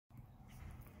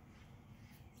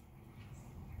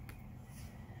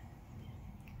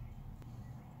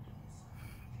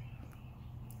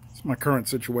It's my current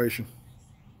situation.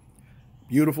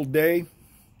 Beautiful day.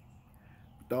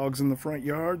 Dogs in the front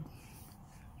yard.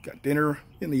 Got dinner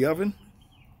in the oven.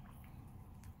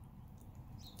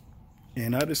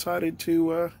 And I decided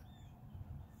to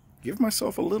give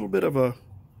myself a little bit of a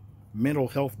mental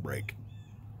health break.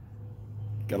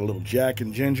 Got a little Jack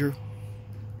and Ginger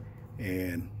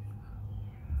and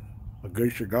a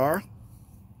good cigar.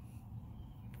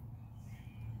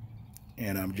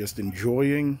 And I'm just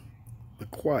enjoying the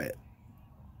quiet.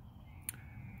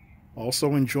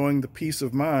 Also enjoying the peace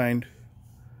of mind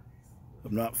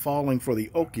of not falling for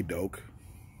the okie doke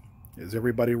as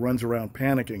everybody runs around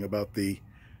panicking about the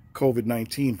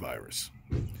COVID-19 virus.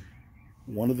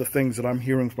 One of the things that I'm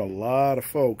hearing from a lot of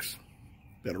folks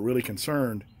that are really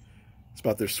concerned is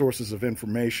about their sources of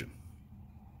information.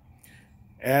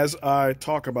 As I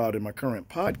talk about in my current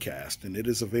podcast, and it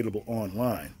is available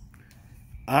online,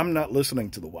 I'm not listening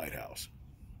to the White House.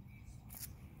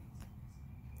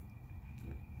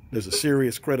 There's a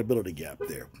serious credibility gap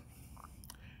there.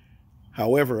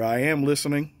 However, I am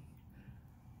listening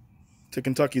to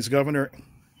Kentucky's Governor,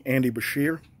 Andy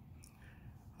Beshear.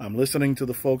 I'm listening to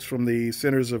the folks from the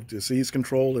Centers of Disease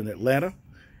Control in Atlanta.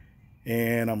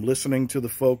 And I'm listening to the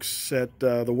folks at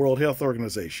the World Health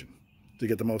Organization to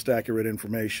get the most accurate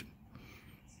information.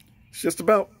 It's just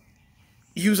about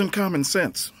using common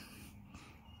sense.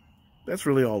 That's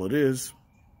really all it is.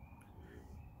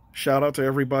 Shout out to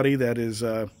everybody that is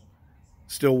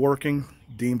still working,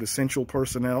 deemed essential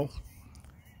personnel.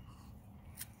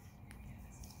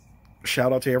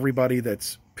 Shout out to everybody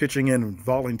that's pitching in and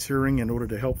volunteering in order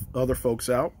to help other folks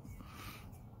out.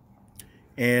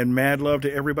 And mad love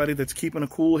to everybody that's keeping a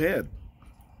cool head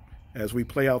as we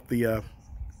play out the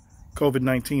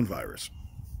COVID-19 virus.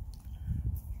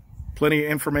 Plenty of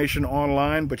information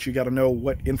online, but you got to know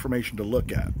what information to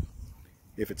look at.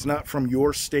 If it's not from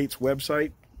your state's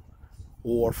website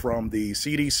or from the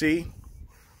CDC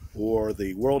or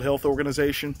the World Health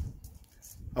Organization,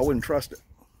 I wouldn't trust it.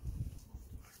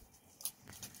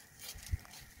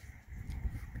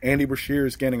 Andy Beshear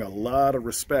is getting a lot of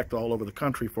respect all over the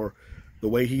country for the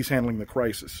way he's handling the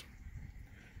crisis.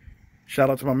 Shout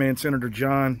out to my man, Senator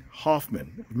John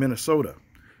Hoffman of Minnesota.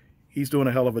 He's doing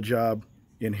a hell of a job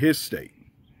in his state,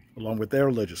 along with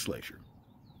their legislature.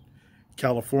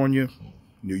 California,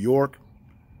 New York,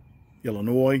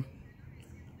 Illinois,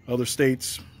 other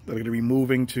states that are going to be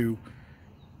moving to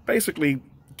basically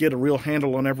get a real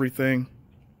handle on everything,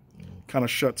 kind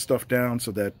of shut stuff down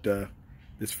so that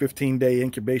this 15-day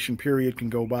incubation period can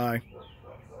go by.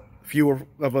 Fewer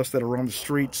of us that are on the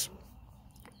streets,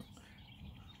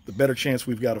 the better chance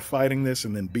we've got of fighting this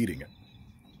and then beating it.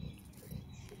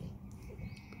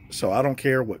 So I don't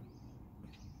care what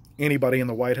anybody in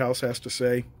the White House has to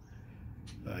say.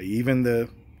 Even the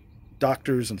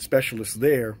doctors and specialists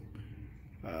there,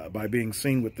 by being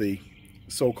seen with the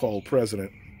so-called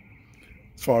president,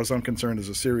 as far as I'm concerned, is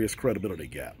a serious credibility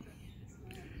gap.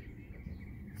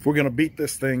 If we're going to beat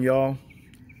this thing, y'all,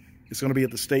 it's going to be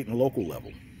at the state and local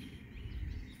level.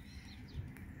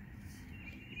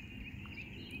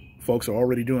 Folks are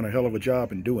already doing a hell of a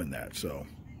job in doing that, so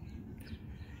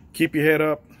keep your head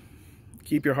up,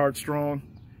 keep your heart strong.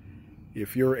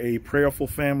 If you're a prayerful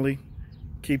family,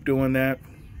 keep doing that.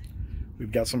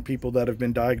 We've got some people that have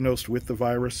been diagnosed with the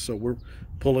virus, so we're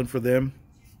pulling for them.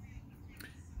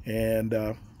 And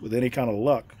with any kind of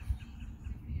luck,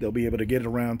 they'll be able to get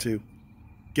around to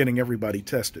getting everybody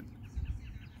tested.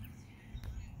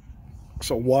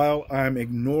 So while I'm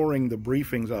ignoring the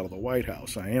briefings out of the White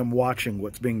House, I am watching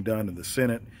what's being done in the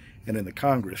Senate and in the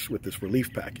Congress with this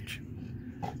relief package.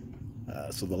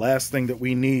 So the last thing that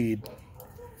we need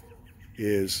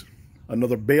is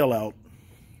another bailout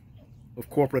of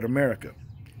corporate America.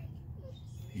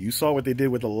 You saw what they did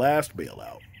with the last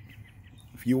bailout.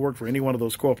 If you work for any one of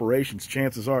those corporations,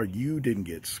 chances are you didn't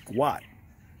get squat.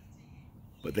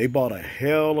 But they bought a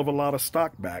hell of a lot of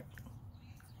stock back.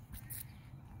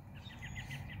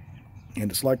 And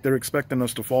it's like they're expecting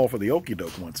us to fall for the okie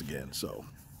doke once again. So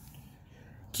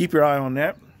keep your eye on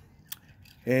that.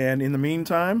 And in the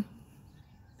meantime,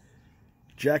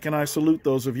 Jack and I salute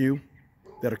those of you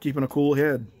that are keeping a cool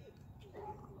head.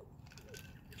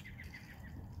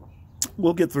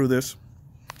 We'll get through this.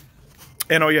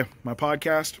 And oh yeah, my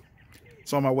podcast,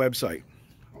 it's on my website,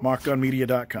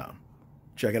 markgunmedia.com.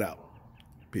 Check it out.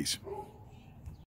 Peace.